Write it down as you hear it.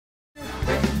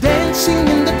marching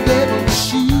in the devil's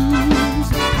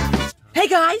shoes. Hey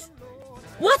guys,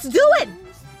 what's doing?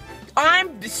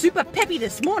 I'm super peppy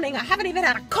this morning. I haven't even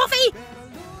had a coffee,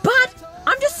 but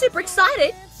I'm just super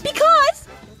excited because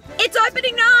it's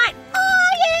opening night.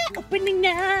 Oh yeah, opening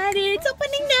night, it's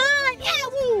opening night. Yeah,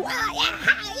 woo,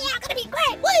 yeah, gonna be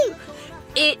great, woo.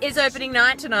 It is opening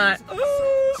night tonight.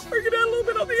 Oh, bring it out a little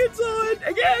bit on the inside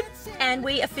again. And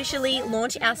we officially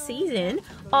launch our season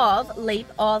of Leap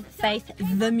of Faith,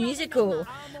 the musical.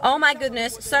 Oh my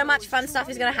goodness, so much fun stuff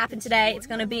is going to happen today. It's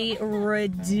going to be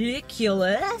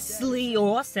ridiculously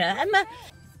awesome.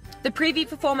 The preview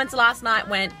performance last night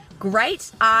went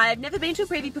great. I've never been to a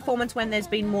preview performance when there's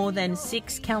been more than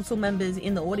 6 council members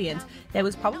in the audience. There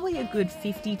was probably a good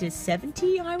 50 to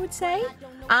 70, I would say.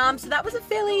 So that was a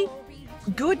fairly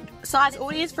good size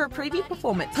audience for a preview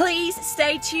performance. Please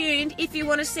stay tuned if you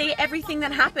want to see everything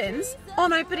that happens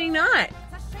on opening night.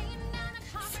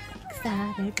 So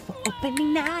excited for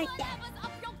opening night.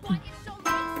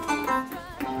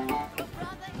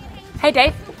 Hey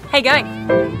Dave, how you going?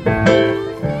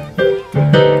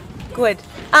 Good.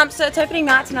 So it's opening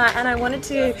night tonight, and I wanted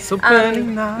to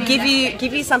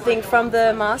give you something from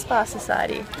the Mars Bar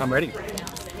Society. I'm ready.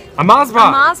 A Mars bar!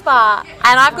 A Mars bar.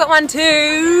 And I've got one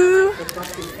too.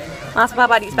 Mars bar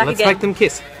buddies, back Let's again. make them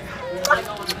kiss.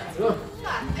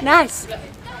 Nice.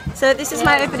 So this is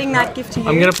my opening night gift to you.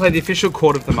 I'm going to play the official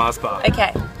chord of the Mars bar.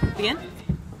 Okay. Begin.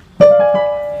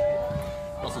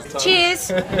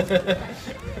 Cheers.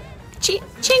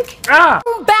 Chink. Ah!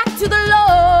 Back to the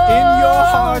Lord. In your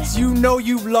hearts, you know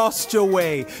you've lost your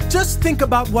way. Just think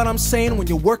about what I'm saying when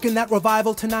you're working that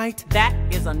revival tonight. That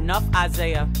is enough,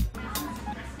 Isaiah.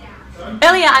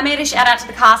 Earlier, I made a shout out to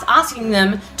the cast asking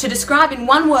them to describe in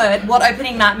one word what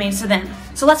opening night means to them.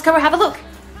 So let's go have a look.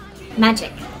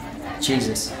 Magic.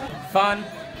 Jesus. Fun.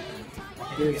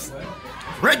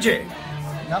 Reggie.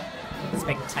 Nope.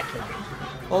 Spectacular.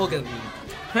 Organ.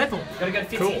 Purple. Gotta go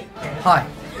 50. Cool. Hi.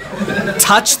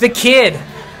 Touch the kid.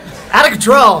 Out of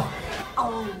control.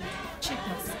 Oh,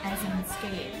 chickless as in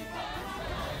scared.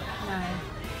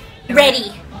 No.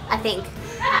 Ready, I think.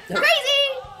 Crazy!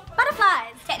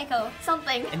 Butterflies, technical,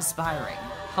 something. Inspiring.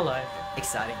 Hello.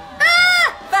 Exciting.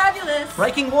 Ah! Fabulous!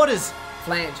 Breaking waters.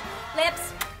 Flange.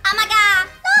 Lips. Oh my god!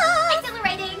 Ah!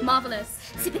 Exhilarating! Marvellous.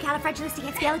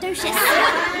 Supercalifragilisticexpialidocious.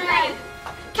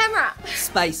 Camera.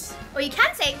 Space. Or you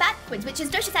can say it backwards, which is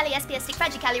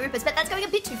docious-ali-SPS-sticfragicalirupus, but that's going a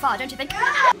bit too far, don't you think?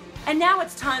 And now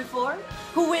it's time for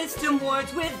Wisdom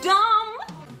Words with Dom.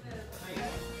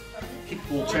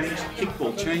 Kickball change,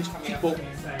 kickball change, kickball.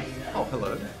 Oh,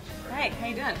 hello. Hey, how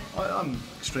you doing? I'm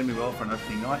extremely well for an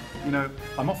opening night. You know,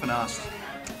 I'm often asked,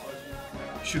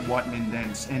 should white men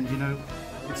dance? And you know,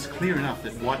 it's clear enough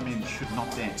that white men should not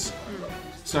dance.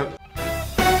 So.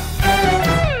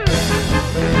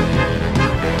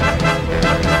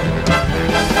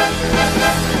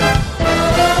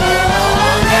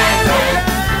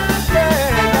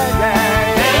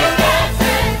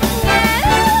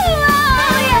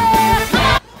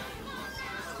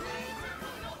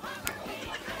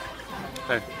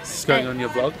 Hey, is this going on your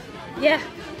vlog? Yeah.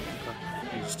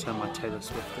 Let me just turn my Taylor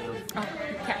Swift down. Oh,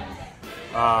 okay.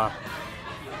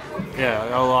 Yeah,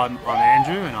 well, I'm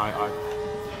Andrew and I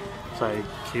play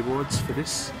keyboards for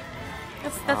this.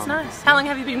 That's nice. How long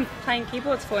have you been playing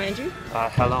keyboards for, Andrew?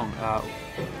 How long?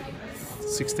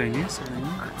 16 years, 17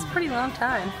 years. It's a pretty long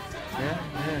time. Yeah.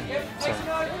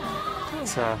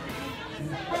 So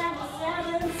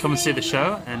come and see the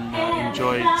show and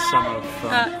enjoy some of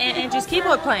Andrew's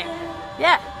keyboard playing.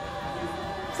 Yeah.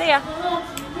 See ya.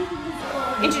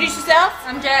 Introduce yourself.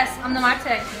 I'm Jess, I'm the mic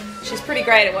tech. She's pretty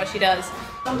great at what she does.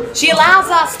 She allows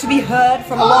us to be heard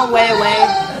from a long way away.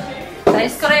 That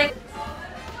is correct.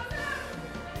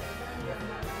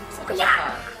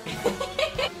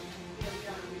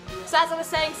 So as I was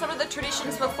saying, some of the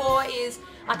traditions before is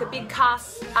like a big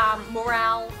cast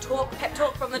morale talk, pep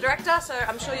talk from the director, so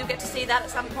I'm sure you'll get to see that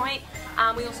at some point.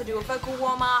 We also do a vocal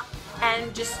warm-up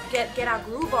and just get our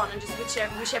groove on and just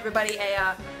wish everybody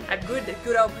a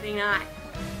good opening night.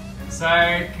 So,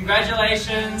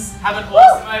 congratulations. Have an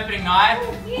awesome opening night.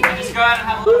 And just go out and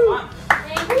have a lot of fun.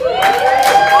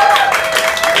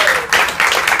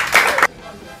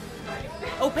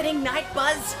 Opening night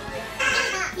buzz.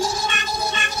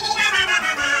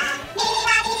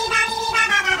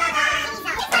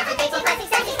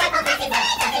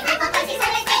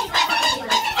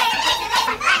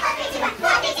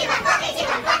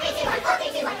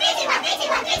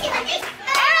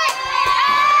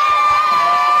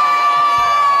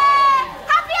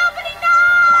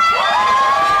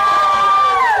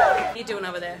 What are you doing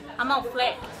over there? I'm on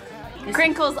flick.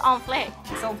 Crinkles on flick.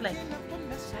 It's on flick.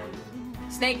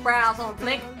 Snake brows on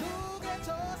flick.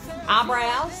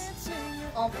 Eyebrows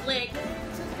on flick.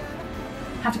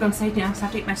 Have to go on stage now, so I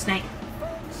have to eat my snake.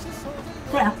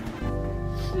 Yeah.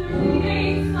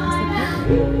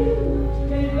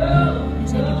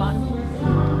 Is that your bottom?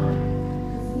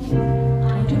 I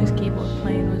told you his keyboard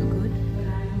playing was good.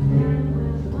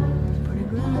 It's pretty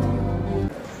good.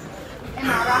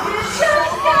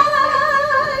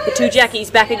 The two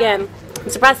Jackies back again. I'm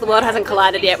surprised the world hasn't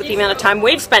collided yet with the amount of time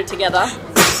we've spent together.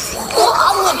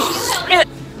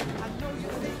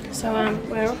 So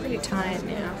we're all pretty tired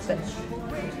now, but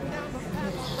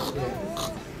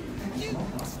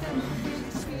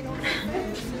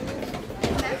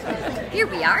Here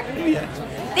we are.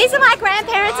 These are my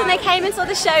grandparents and they came and saw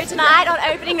the show tonight on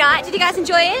opening night. Did you guys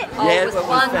enjoy it? Yeah, it was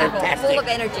wonderful. Full of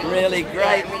energy. Really great.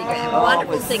 Yeah, really great. Oh,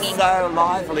 Wonderful it was singing. so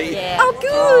lively. Yeah. oh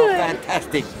good! Oh,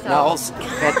 fantastic. Knowles,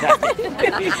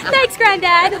 fantastic. Thanks,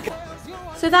 Granddad!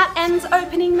 So that ends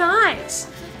opening night.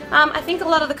 I think a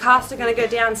lot of the cast are going to go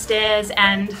downstairs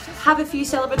and have a few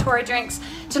celebratory drinks.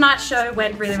 Tonight's show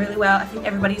went really, really well. I think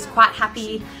everybody's quite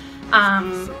happy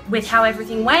with how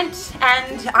everything went,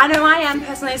 and I know I am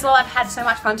personally as well. I've had so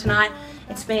much fun tonight.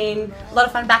 It's been a lot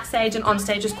of fun backstage, and on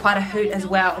stage was quite a hoot as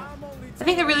well. I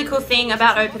think the really cool thing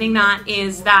about opening night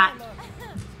is that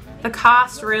the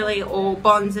cast really all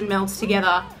bonds and melds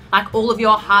together. Like, all of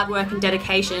your hard work and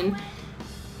dedication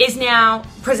is now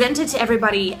presented to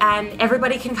everybody, and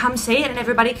everybody can come see it and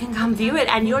everybody can come view it,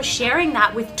 and you're sharing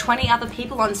that with 20 other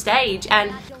people on stage.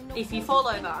 And if you fall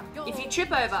over, if you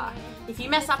trip over, if you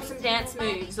mess up some dance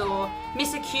moves or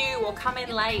miss a cue or come in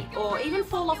late or even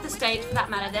fall off the stage for that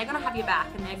matter, they're going to have your back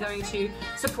and they're going to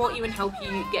support you and help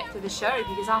you get through the show,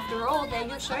 because after all, they're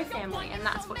your show family, and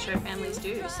that's what show families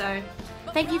do. So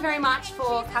thank you very much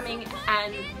for coming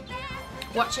and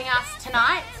watching us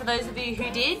tonight. For those of you who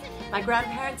did, my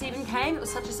grandparents even came. It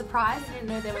was such a surprise. I didn't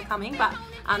know they were coming, but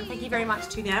thank you very much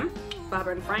to them.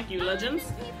 Barbara and Frank, you legends.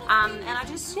 And I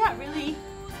just,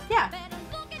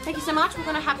 thank you so much. We're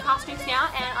going to have costumes now,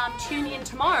 and tune in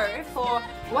tomorrow for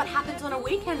what happens on a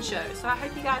weekend show. So I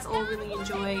hope you guys all really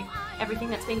enjoy everything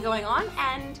that's been going on,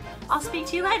 and I'll speak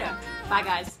to you later. Bye,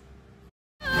 guys.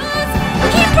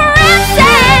 Keep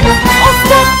prancing, or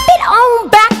step it on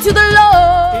back to the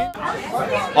Lord.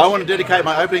 I want to dedicate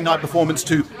my opening night performance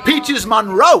to Peaches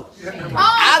Monroe.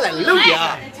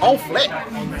 Hallelujah! On flick.